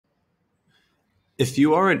If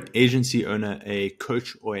you are an agency owner, a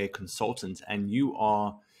coach, or a consultant, and you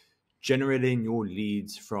are generating your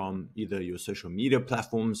leads from either your social media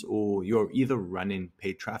platforms or you're either running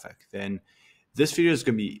paid traffic, then this video is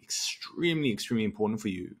going to be extremely important for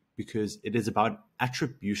you because it is about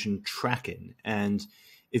attribution tracking. And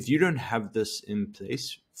if you don't have this in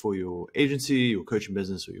place for your agency, your coaching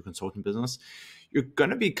business, or your consulting business, you're going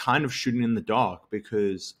to be kind of shooting in the dark,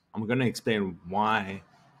 because I'm going to explain why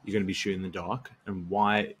you're going to be shooting in the dark and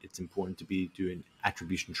why it's important to be doing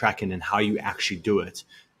attribution tracking and how you actually do it.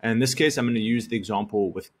 And in this case, I'm going to use the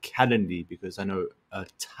example with Calendly because I know a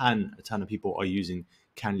ton of people are using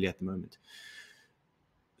Calendly at the moment.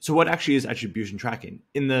 So what actually is attribution tracking?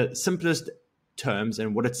 In the simplest terms,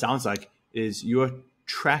 and what it sounds like, is you're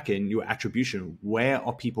tracking your attribution. Where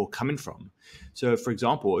are people coming from? So for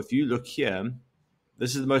example, if you look here,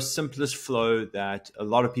 this is the most simplest flow that a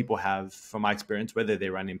lot of people have from my experience, whether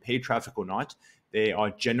they're running paid traffic or not. They are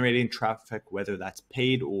generating traffic, whether that's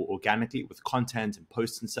paid or organically, with content and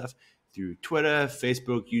posts and stuff through Twitter,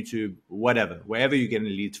 Facebook, YouTube, whatever, wherever you're getting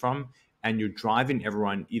leads from. And you're driving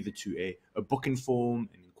everyone either to a booking form,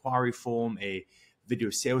 an inquiry form, a video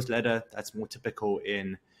sales letter. That's more typical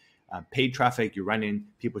in paid traffic. You're running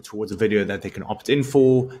people towards a video that they can opt in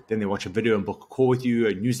for, then they watch a video and book a call with you,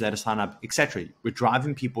 a newsletter sign up, etc. We're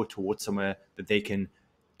driving people towards somewhere that they can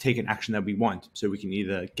take an action that we want, so we can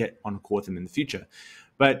either get on a call with them in the future.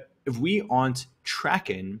 But if we aren't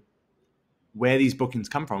tracking where these bookings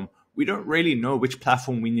come from, we don't really know which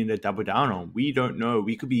platform we need to double down on. We don't know.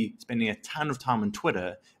 We could be spending a ton of time on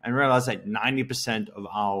Twitter and realize that 90% of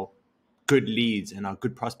our good leads and our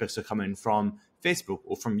good prospects are coming from Facebook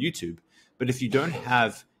or from YouTube. But if you don't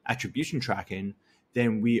have attribution tracking,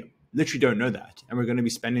 then we literally don't know that. And we're going to be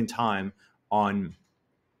spending time on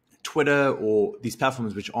Twitter or these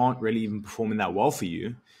platforms which aren't really even performing that well for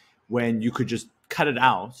you, when you could just cut it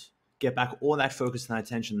out, get back all that focus and that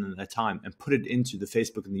attention and that time and put it into the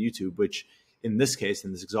Facebook and the YouTube, which in this case,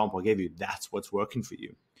 in this example I gave you, that's what's working for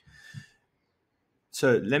you.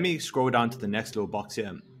 So let me scroll down to the next little box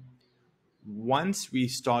here. Once we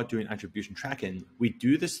start doing attribution tracking, we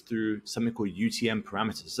do this through something called UTM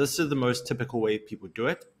parameters. This is the most typical way people do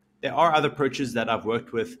it. There are other approaches that I've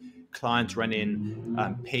worked with clients running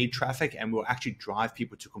paid traffic, and we'll actually drive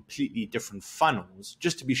people to completely different funnels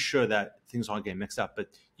just to be sure that things aren't getting mixed up. But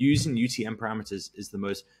using UTM parameters is the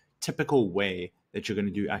most typical way that you're going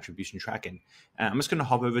to do attribution tracking. And I'm just going to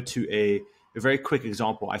hop over to a very quick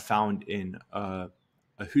example I found in a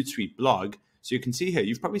Hootsuite blog. So you can see here,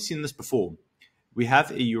 you've probably seen this before. We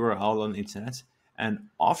have a URL on the internet, and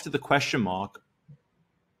after the question mark,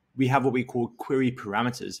 we have what we call query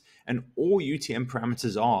parameters. And all UTM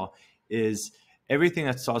parameters is everything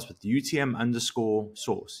that starts with UTM underscore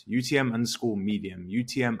source, UTM underscore medium,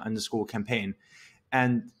 UTM underscore campaign.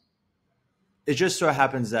 And it just so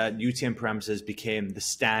happens that UTM parameters became the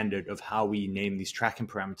standard of how we name these tracking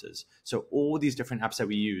parameters. So all these different apps that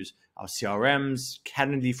we use, our CRMs,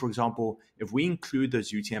 Calendly, for example, if we include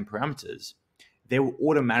those UTM parameters, they will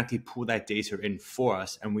automatically pull that data in for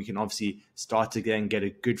us. And we can obviously start to then get a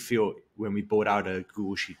good feel when we build out a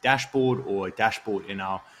Google Sheet dashboard or a dashboard in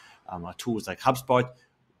our tools like HubSpot,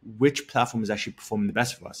 which platform is actually performing the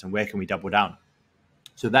best for us and where can we double down.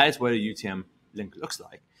 So that is what a UTM link looks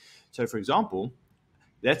like. So for example,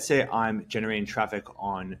 let's say I'm generating traffic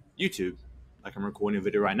on YouTube, like I'm recording a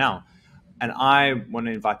video right now, and I want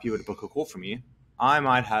to invite people to book a call from me. I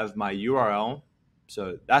might have my URL.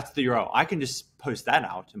 So that's the URL. I can just post that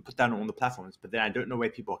out and put that on all the platforms, but then I don't know where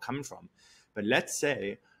people are coming from. But let's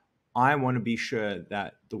say I want to be sure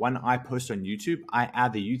that the one I post on YouTube, I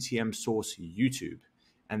add the UTM source YouTube.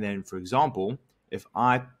 And then, for example, if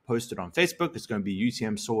I post it on Facebook, it's going to be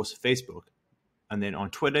UTM source Facebook. And then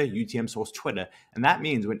on Twitter, UTM source Twitter. And that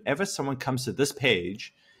means whenever someone comes to this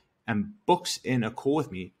page and books in a call with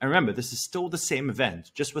me, and remember, this is still the same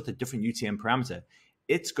event, just with a different UTM parameter,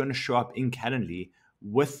 it's going to show up in Calendly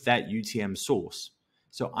with that UTM source.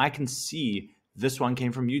 So I can see this one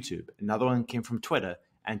came from YouTube, another one came from Twitter.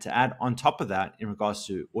 And to add on top of that, in regards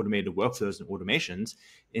to automated workflows and automations,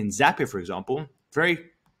 in Zapier, for example, very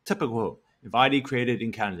typical, if ID created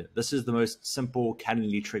in Calendar. This is the most simple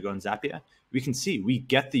Calendly trigger on Zapier. We can see we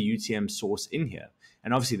get the UTM source in here.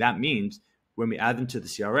 And obviously that means when we add them to the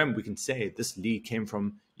CRM, we can say this lead came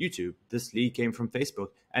from YouTube, this lead came from Facebook.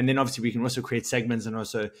 And then obviously we can also create segments and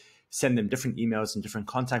also send them different emails and different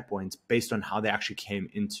contact points based on how they actually came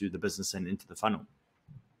into the business and into the funnel.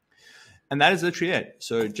 And that is literally it.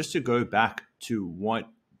 So just to go back to what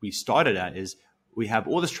we started at is we have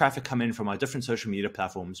all this traffic come in from our different social media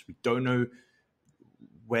platforms. We don't know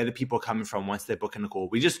where the people are coming from once they book in a call.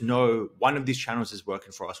 We just know one of these channels is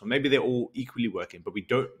working for us, or maybe they're all equally working, but we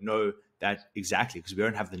don't know that exactly because we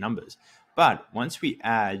don't have the numbers. But once we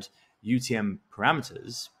add UTM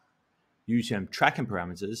parameters, UTM tracking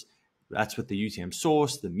parameters, that's with the UTM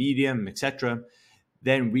source, the medium, etc.,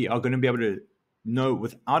 then we are going to be able to know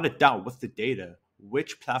without a doubt with the data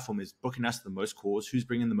which platform is booking us the most calls, who's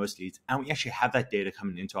bringing the most leads, and we actually have that data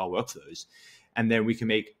coming into our workflows. And then we can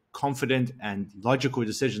make confident and logical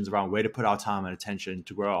decisions around where to put our time and attention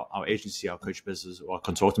to grow our agency, our coach business, or our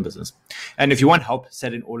consultant business. And if you want help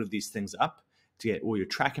setting all of these things up to get all your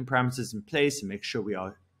tracking parameters in place and make sure we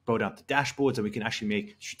are building out the dashboards and we can actually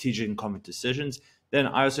make strategic and confident decisions, then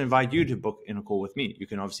I also invite you to book in a call with me. You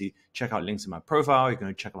can obviously check out links in my profile. You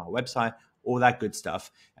can check out my website, all that good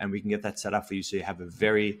stuff, and we can get that set up for you so you have a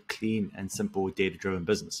very clean and simple data-driven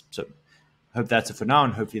business. So I hope that's it for now,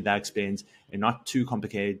 and hopefully that explains a not too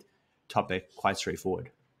complicated topic quite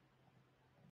straightforward.